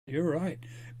You're right.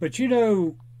 But you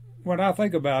know, when I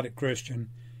think about it, Christian,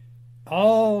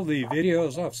 all the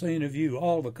videos I've seen of you,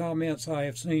 all the comments I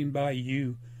have seen by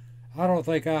you, I don't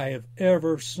think I have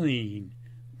ever seen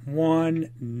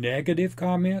one negative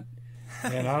comment,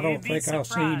 and I You'd don't be think I've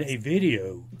seen surprised. a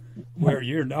video where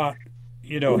you're not,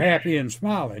 happy and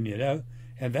smiling,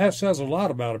 and that says a lot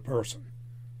about a person.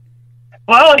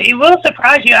 Well, it will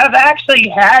surprise you. I've actually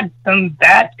had some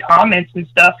bad comments and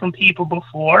stuff from people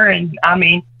before, and I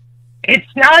mean, it's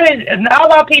not a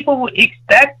lot of people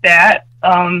expect that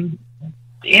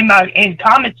in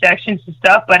comment sections and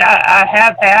stuff. But I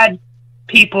have had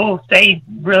people say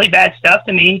really bad stuff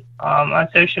to me on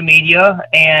social media,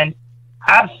 and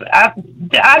I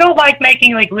don't like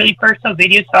making like really personal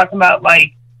videos talking about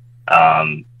like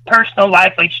personal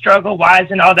life, like struggle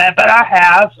wise and all that. But I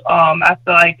have. I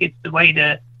feel like it's the way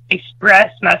to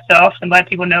express myself and let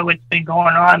people know what's been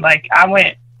going on. Like I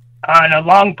went on a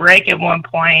long break at one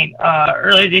point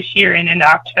earlier this year and in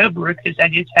October because I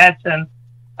just had some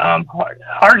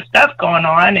hard stuff going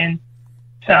on and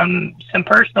some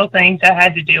personal things I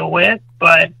had to deal with.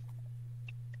 But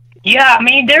yeah, I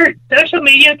mean, social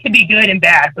media can be good and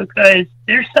bad because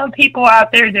there's some people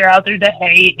out there, they're out there to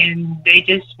hate and they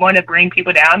just want to bring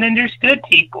people down, and there's good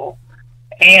people.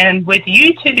 And with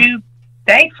YouTube,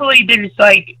 thankfully, there's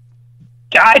like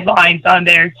guidelines on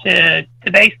there to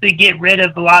basically get rid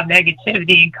of a lot of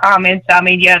negativity and comments. I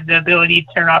mean, you have the ability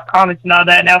to turn off comments and all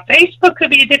that. Now, Facebook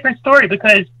could be a different story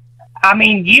because I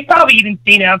mean, you've probably even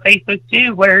seen it on Facebook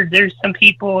too, where there's some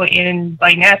people in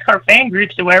like NASCAR fan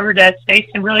groups or whatever that say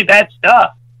some really bad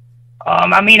stuff.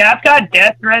 I mean, I've got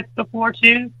death threats before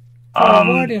too. Well,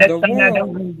 what in That's the something I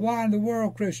world? don't. Why in the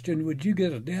world, Christian, would you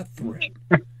get a death threat?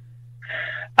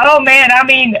 Oh man, I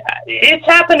mean, it's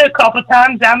happened a couple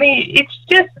times. I mean,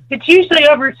 it's usually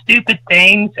over stupid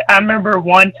things. I remember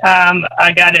one time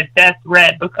I got a death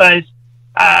threat because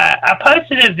I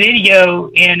posted a video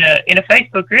in a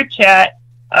Facebook group chat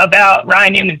about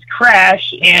Ryan Newman's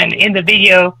crash, and in the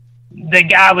video, the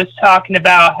guy was talking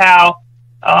about how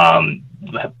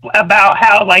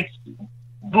like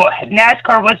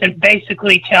NASCAR wasn't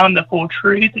basically telling the full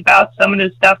truth about some of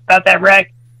the stuff about that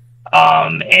wreck.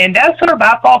 And that's sort of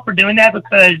my fault for doing that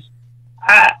because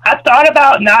I thought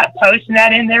about not posting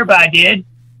that in there, but I did.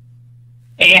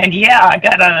 And yeah, I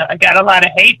got a lot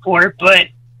of hate for it, but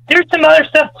there's some other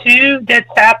stuff too that's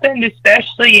happened,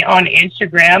 especially on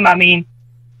Instagram. I mean,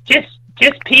 just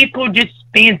people just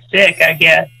being sick, I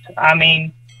guess. I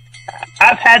mean,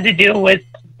 I've had to deal with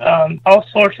all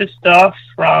sorts of stuff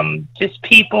from just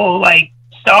people like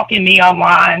stalking me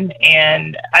online,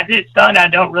 and I did something I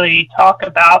don't really talk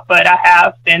about, but I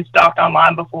have been stalked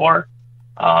online before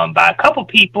by a couple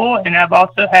people, and I've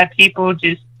also had people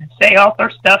just say all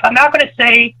sorts of stuff. I'm not going to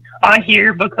say on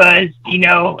here because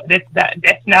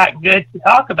that's not good to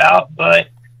talk about, but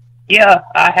yeah,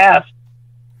 I have.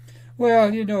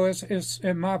 Well, it's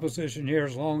in my position here.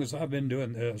 As long as I've been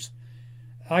doing this,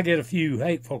 I get a few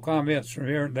hateful comments from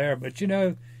here and there, but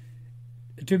to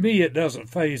me, it doesn't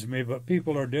faze me. But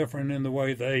people are different in the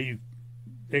way they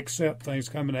accept things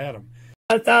coming at them.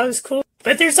 I thought it was cool.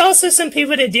 But there's also some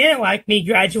people that didn't like me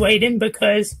graduating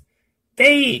because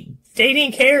they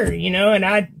didn't care, and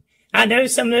I know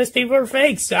some of those people are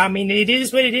fake. So, I mean, it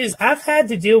is what it is. I've had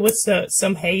to deal with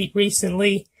some hate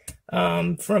recently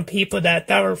from people that I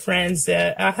thought were friends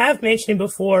that I have mentioned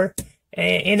before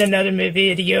in another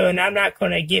video, and I'm not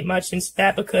going to get much into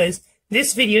that because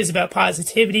this video is about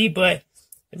positivity. But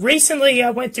recently I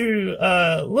went through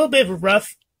a little bit of a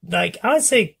rough, like, I would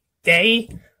say day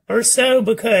or so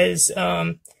because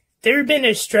there had been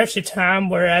a stretch of time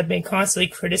where I've been constantly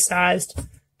criticized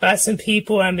by some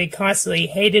people. I've been constantly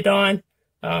hated on,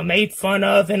 made fun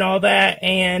of and all that.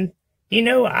 And,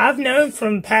 I've known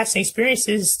from past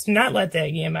experiences to not let that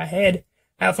get in my head.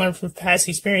 I've learned from past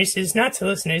experiences not to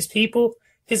listen to those people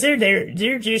because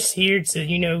they're just here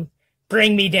to,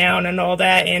 bring me down and all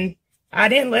that. And I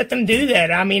didn't let them do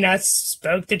that. I mean, I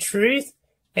spoke the truth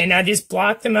and I just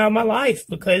blocked them out of my life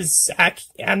because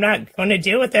I'm not going to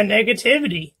deal with that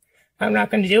negativity. I'm not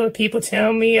going to deal with people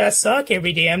telling me I suck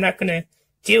every day. I'm not going to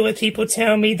deal with people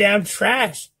telling me that I'm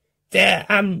trash, that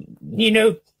I'm,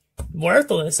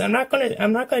 worthless. I'm not going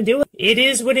to deal with it. It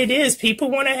is what it is.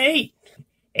 People want to hate.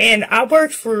 And I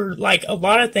worked for like a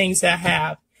lot of things that I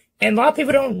have. And a lot of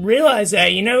people don't realize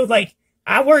that, like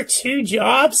I worked 2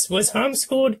 jobs, was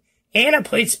homeschooled, and I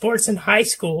played sports in high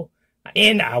school.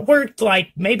 And I worked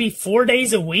like maybe 4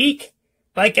 days a week.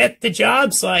 Like at the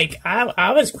jobs, like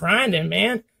I was grinding,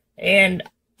 man. And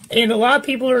a lot of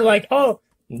people are like, oh,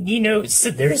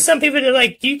 so there's some people that are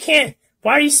like,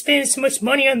 why are you spending so much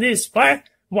money on this? Why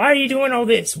are you doing all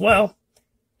this? Well,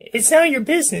 it's none of your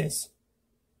business.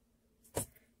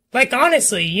 Like,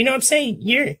 honestly, you know what I'm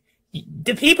saying?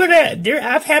 The people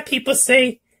I've had people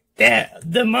say that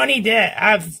the money that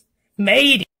I've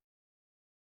made,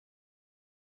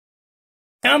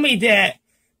 tell me that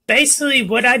basically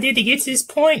what I did to get to this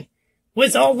point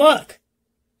was all luck.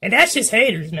 And that's just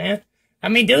haters, man. I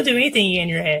mean, they'll do anything in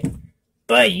your head.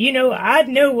 But, you know, I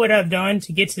know what I've done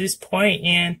to get to this point,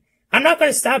 and I'm not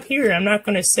going to stop here. I'm not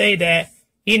going to say that,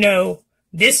 you know,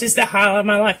 this is the highlight of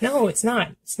my life. No, it's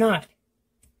not. It's not.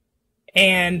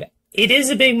 And it is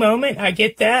a big moment. I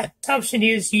get that. The option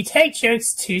is you take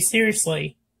jokes too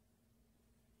seriously.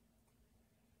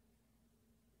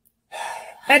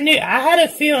 I had a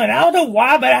feeling, I don't know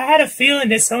why, but I had a feeling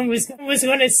that someone was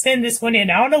going to send this one in.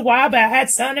 I don't know why, but I had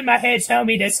something in my head tell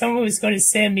me that someone was going to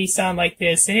send me something like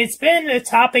this. And it's been a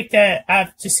topic that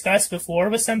I've discussed before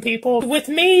with some people. With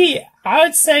me, I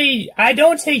would say I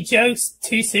don't take jokes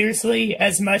too seriously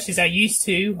as much as I used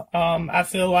to. I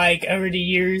feel like over the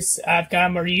years, I've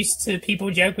gotten more used to people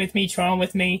joking with me, trolling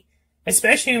with me.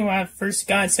 Especially when I first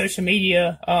got on social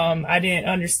media, I didn't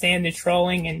understand the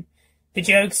trolling and the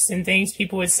jokes and things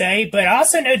people would say, but I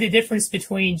also know the difference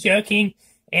between joking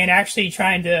and actually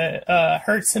trying to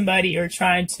hurt somebody or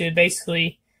trying to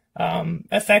basically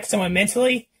affect someone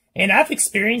mentally. And I've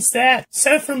experienced that.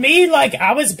 So for me, like,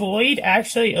 I was bullied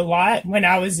actually a lot when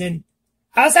I was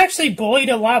actually bullied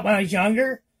a lot when I was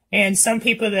younger, and some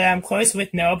people that I'm close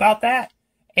with know about that.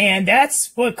 And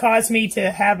that's what caused me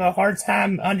to have a hard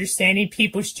time understanding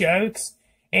people's jokes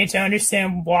and to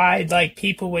understand why, like,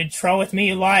 people would troll with me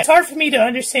a lot. It's hard for me to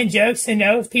understand jokes and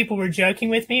know if people were joking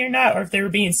with me or not, or if they were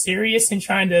being serious and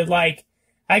trying to, like,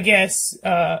 I guess,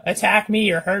 attack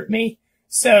me or hurt me.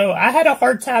 So I had a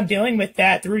hard time dealing with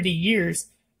that through the years.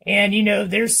 And, you know,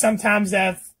 there's sometimes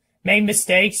I've made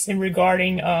mistakes in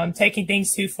regarding, taking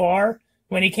things too far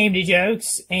when it came to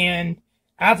jokes. And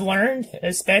I've learned,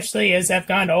 especially as I've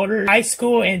gotten older, high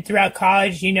school and throughout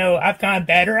college, you know, I've gotten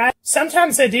better at it.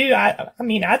 Sometimes I do. I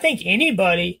mean, I think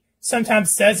anybody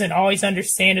sometimes doesn't always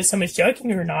understand if someone's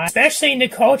joking or not, especially in the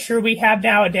culture we have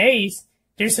nowadays.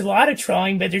 There's a lot of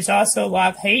trolling, but there's also a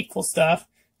lot of hateful stuff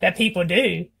that people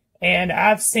do. And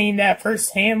I've seen that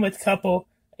firsthand with a couple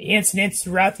incidents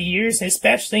throughout the years,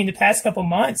 especially in the past couple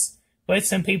months with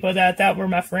some people that I thought were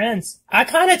my friends. I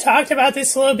kind of talked about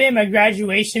this a little bit in my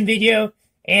graduation video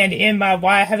and in my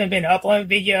why I haven't been uploading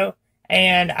video.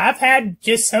 And I've had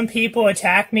just some people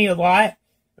attack me a lot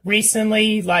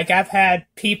recently. Like, I've had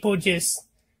people just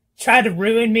try to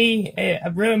ruin me,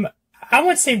 I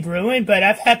wouldn't say ruin, but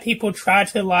I've had people try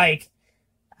to, like,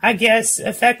 I guess,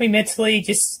 affect me mentally,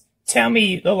 just tell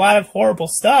me a lot of horrible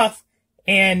stuff.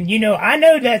 And, you know, I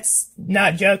know that's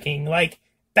not joking. Like,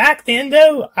 back then,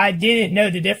 though, I didn't know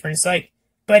the difference. Like,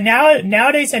 but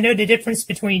nowadays I know the difference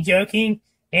between joking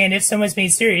and if someone's being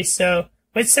serious. So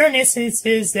with certain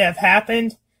instances that have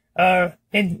happened,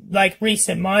 in like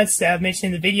recent months that I've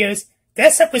mentioned in the videos,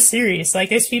 that stuff was serious. Like,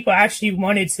 those people actually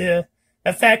wanted to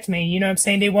affect me. You know what I'm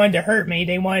saying? They wanted to hurt me.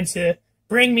 They wanted to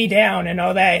bring me down and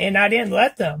all that. And I didn't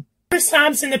let them. There's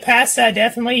times in the past I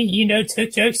definitely, you know,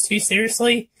 took jokes too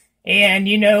seriously. And,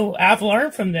 you know, I've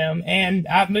learned from them and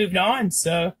I've moved on.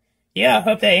 So yeah, I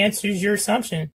hope that answers your assumption.